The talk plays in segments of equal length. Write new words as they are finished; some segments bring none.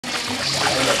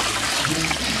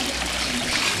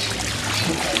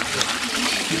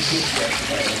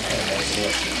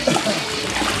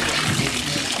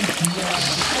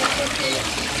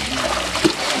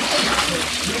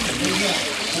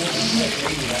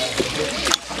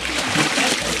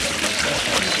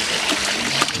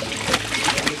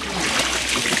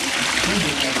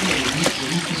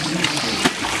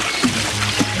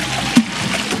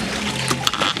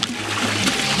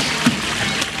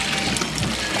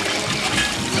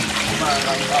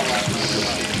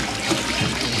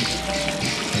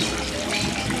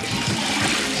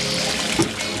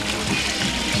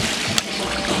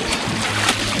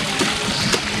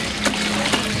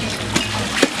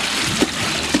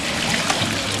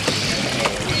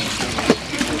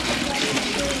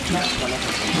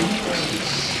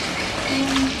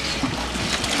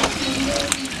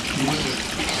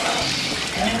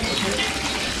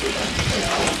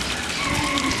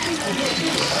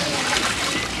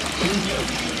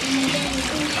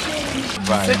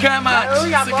Second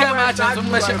match, and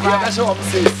that's what I'm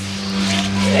saying.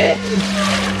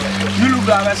 You look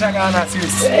like a Sagana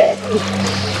sis.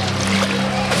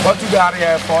 What you got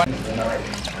here for?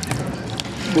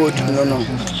 Good, no.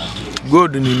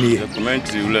 Good in the You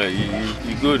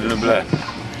good in the black.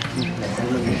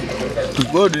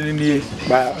 Good in the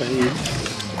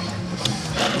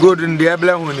good in the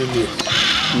black one in the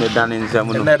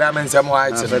Netherlands, some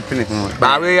white.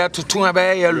 But we are to 2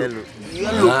 yellow.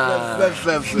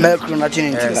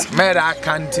 Mera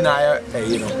cantina,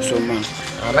 you know, so man.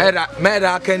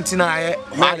 Mera cantina,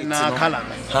 color.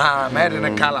 Ah,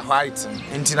 mera color white.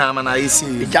 Intinam and I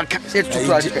see.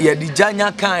 Yeah, the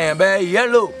Janya can be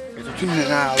yellow.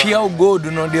 Pure gold,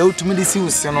 no, the ultimate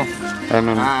seals, you know.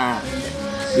 Ah,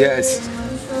 yes.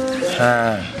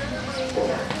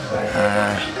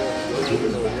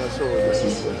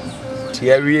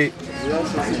 Thierry.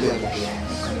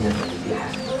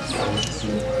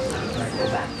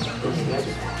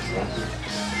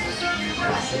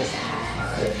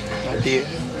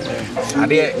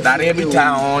 That every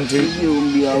town to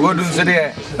go to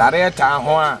the that town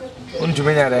home. Unto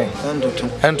me,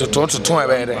 and to talk to a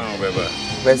better.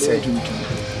 Let's say,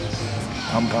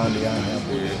 I'm pounding.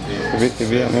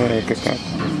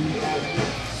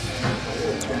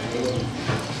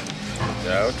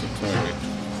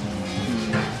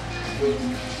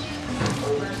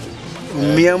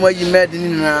 Me and what you made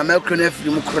in American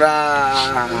film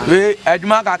cry. We at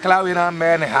Maka Cloud and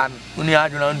man hand, when you are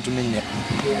to me.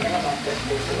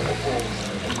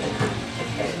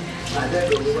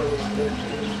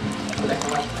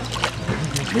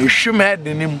 She mad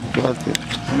in him.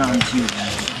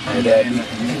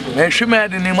 She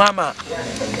mad in him, Mamma.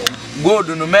 Go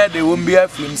to no mad, they won't be a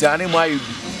film, and why you.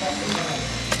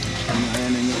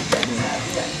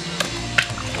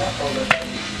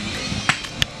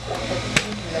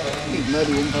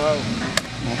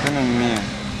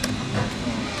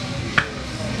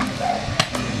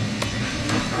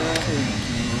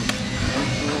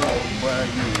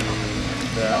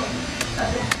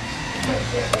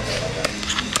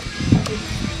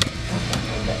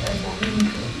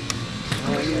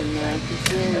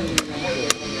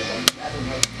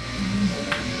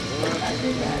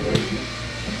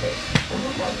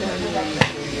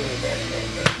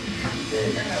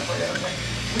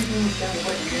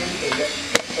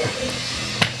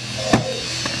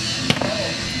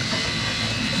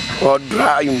 Or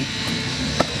dry him.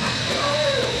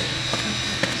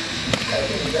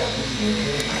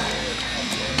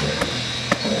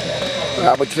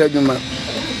 I will tell you, man.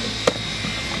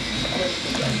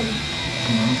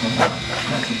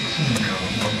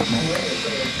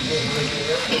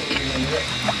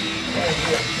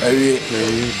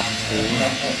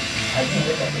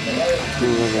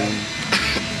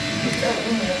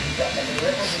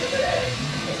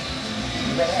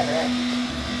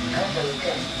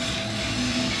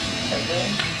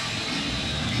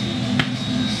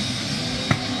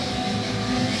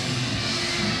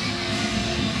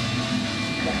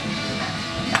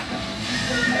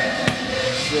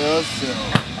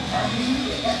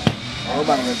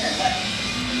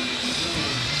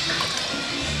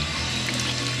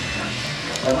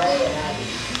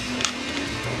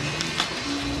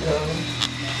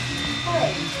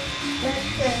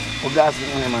 O gas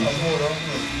não é mano.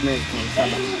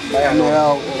 Não é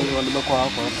o do banco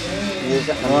alto.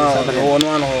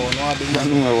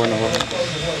 Não.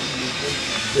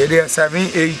 Ele é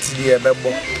 7-8 dia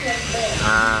bebo.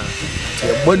 Ah.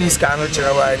 The bonus cannot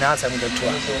tell why now I'm going to.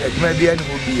 It may be any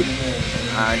will be.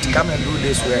 And come and do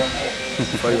this way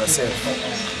for yourself.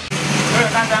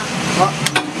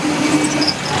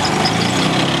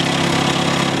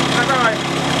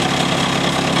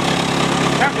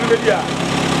 So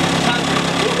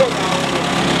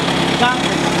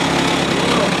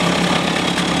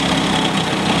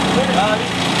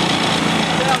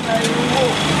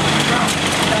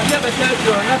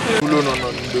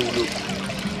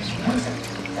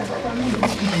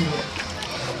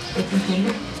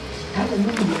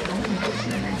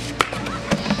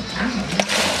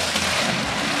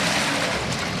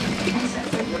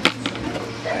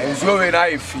when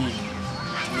I feel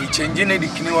we changing the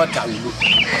kidney water look.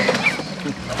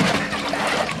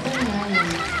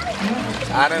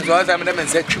 And so as I'm them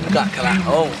say chuka kala.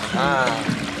 Oh,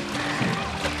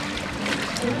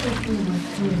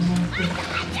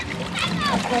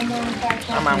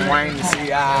 I'm wine see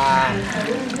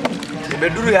the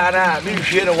bedroom yana me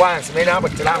hwe once me na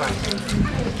abotela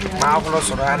ma aflo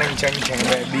so na nchen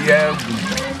be ya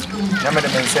na me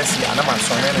dem sesi ana ma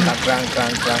so ne na kran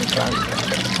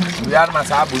we are ma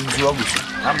sa bunzu ogusu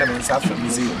am dem sa fa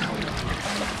mizi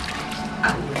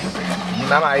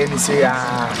na ma ye ni se ya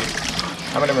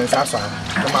am dem sa so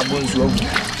na ma bunzu ogu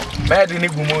me de ni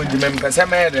gumo ndi me pese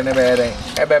me de ne be re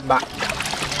e be ba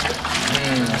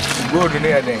good ni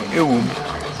eden ewu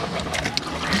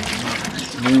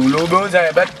ni lo go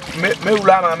za be me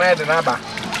wula ma me de na ba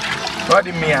no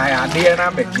di mi aya de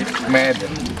na be me de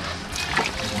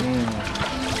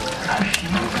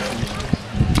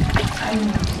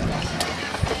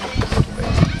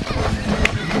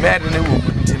me de ne wo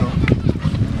ti no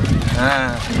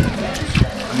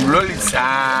lolisa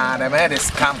the me de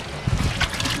scam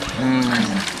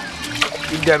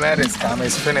if the me de scam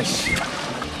is finished.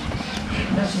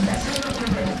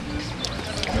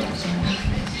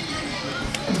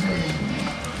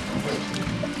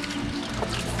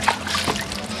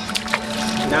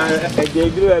 Now, they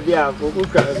grew a bit of who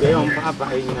can be on Papa.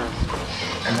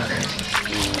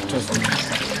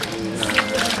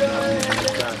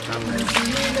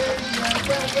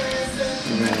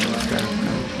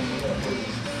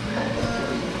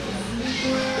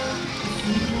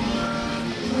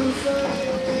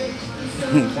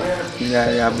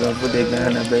 Yeah, I'm put the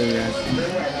gun a baby.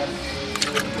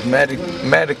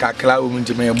 Medical cloud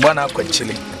into me, one up with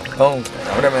chili. Oh,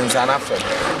 what a man's an after.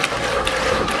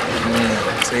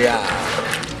 Say,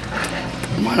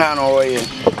 man, no way.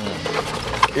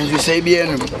 And you say,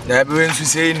 bien, never went to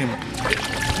say him.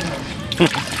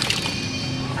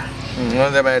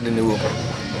 Not the bad in the woman.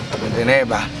 The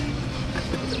neighbor.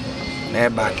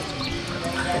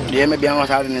 Dear, maybe I was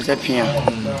out in the Sepia.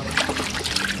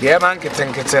 Yeah, man,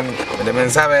 kitten, the men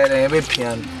have a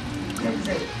piano.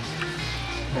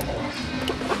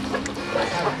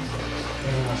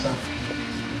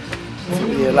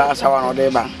 The last hour or day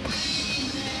back.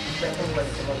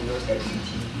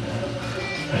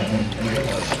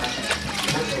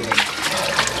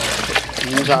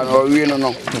 We don't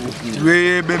know.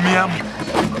 We be me am.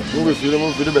 We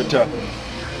feel better.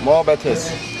 More better.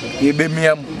 He be me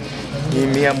am. He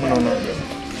me am no.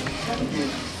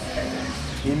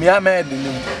 He me am mad.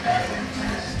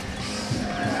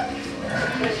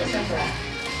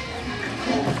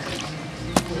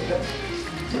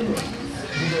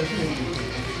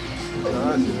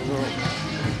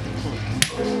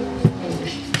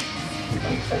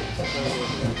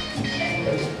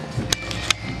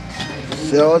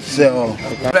 So.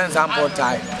 Friends and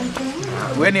portai.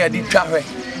 When you did traffic,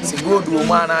 say go to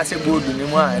man, I say go to the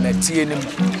man and a tea in him.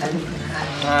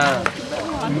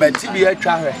 But to be a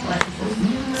traffic.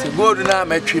 Say go to now,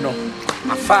 Metrino.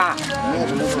 Afar.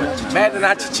 Mad and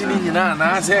Achini, and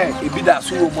I say, it be that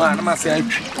so man, I must say.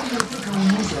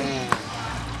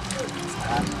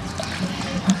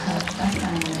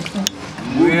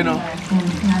 You know,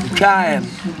 trying.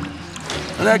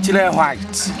 Let's let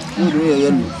white.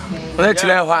 Let's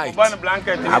let white.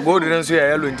 I go to the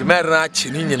yellow into Marach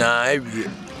in every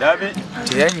David.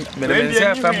 Maybe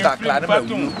from that clan. I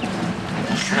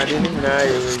didn't even know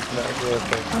it was not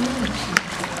working.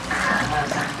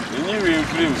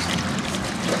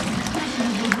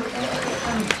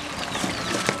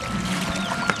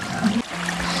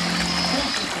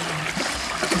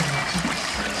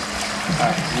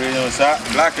 We know, sir,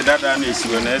 black that and is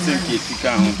when I think it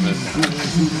can.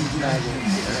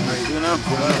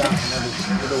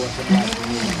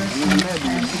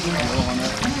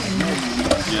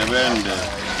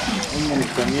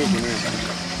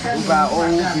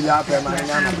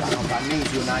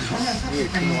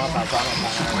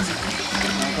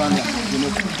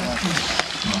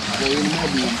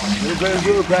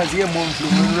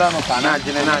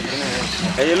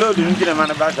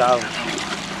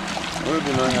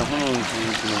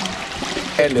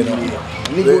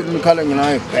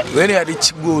 When I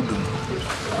reach good,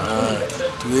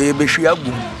 we be sure.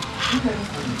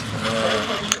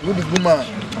 Would Guma,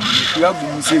 you have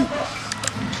been say,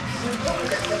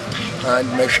 and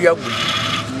Mashia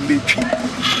Beach.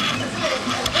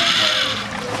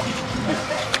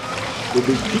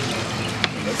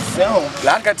 So,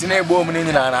 Lancatine woman in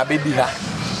a baby.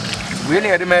 We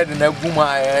never made in a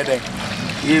Guma,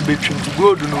 you between to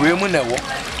go to the women.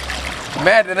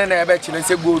 Mad and I bet you let's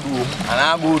go do, and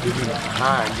I'll go to him.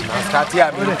 And start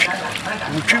here.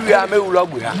 We are no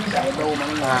log with her.